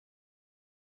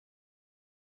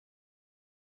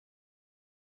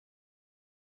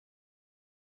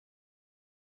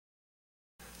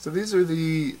So these are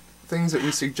the things that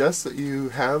we suggest that you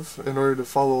have in order to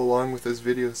follow along with this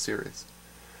video series.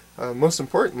 Most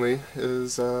importantly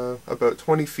is about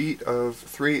 20 feet of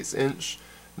 3/8 inch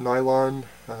nylon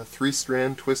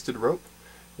 3-strand twisted rope,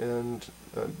 and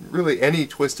really any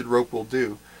twisted rope will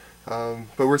do.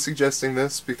 But we're suggesting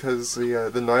this because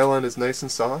the nylon is nice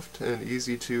and soft and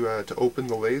easy to open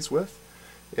the lays with,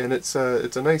 and it's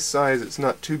a nice size. It's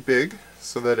not too big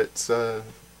so that it's a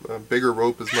bigger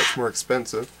rope is much more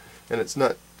expensive, and it's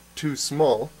not too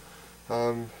small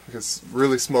because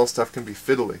really small stuff can be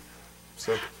fiddly.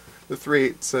 So the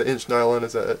 3/8 inch nylon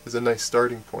is a nice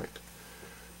starting point.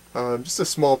 Just a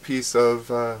small piece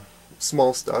of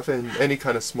small stuff, and any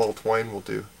kind of small twine will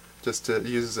do, just to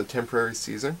use as a temporary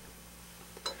season.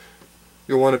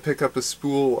 You'll want to pick up a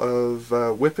spool of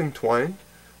whipping twine.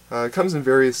 It comes in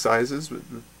various sizes, but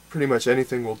pretty much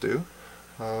anything will do.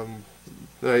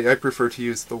 I prefer to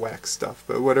use the wax stuff,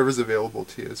 but whatever's available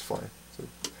to you is fine. So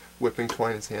whipping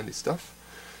twine is handy stuff.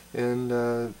 And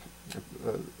a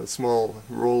small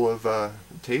roll of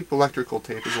tape. Electrical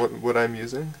tape is what I'm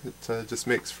using. It just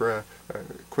makes for a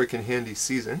quick and handy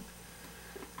season.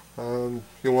 You'll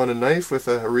want a knife with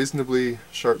a reasonably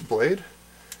sharp blade,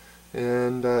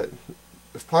 and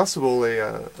if possible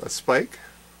a spike.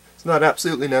 It's not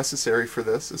absolutely necessary for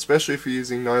this, especially if you're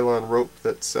using nylon rope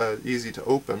that's easy to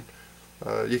open.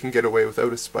 You can get away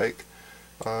without a spike.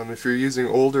 If you're using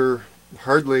older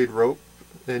hard-laid rope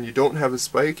and you don't have a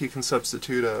spike, you can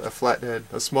substitute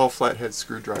a small flathead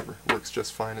screwdriver. Works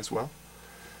just fine as well.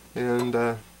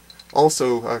 And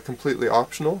also completely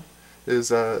optional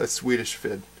is a Swedish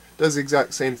fid. Does the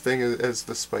exact same thing as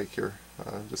the spike here.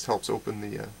 Just helps open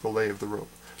the lay of the rope.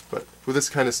 But with this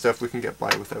kind of stuff we can get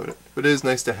by without it. But it is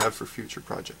nice to have for future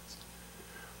projects.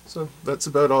 So that's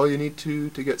about all you need to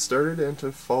get started and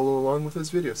to follow along with this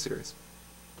video series.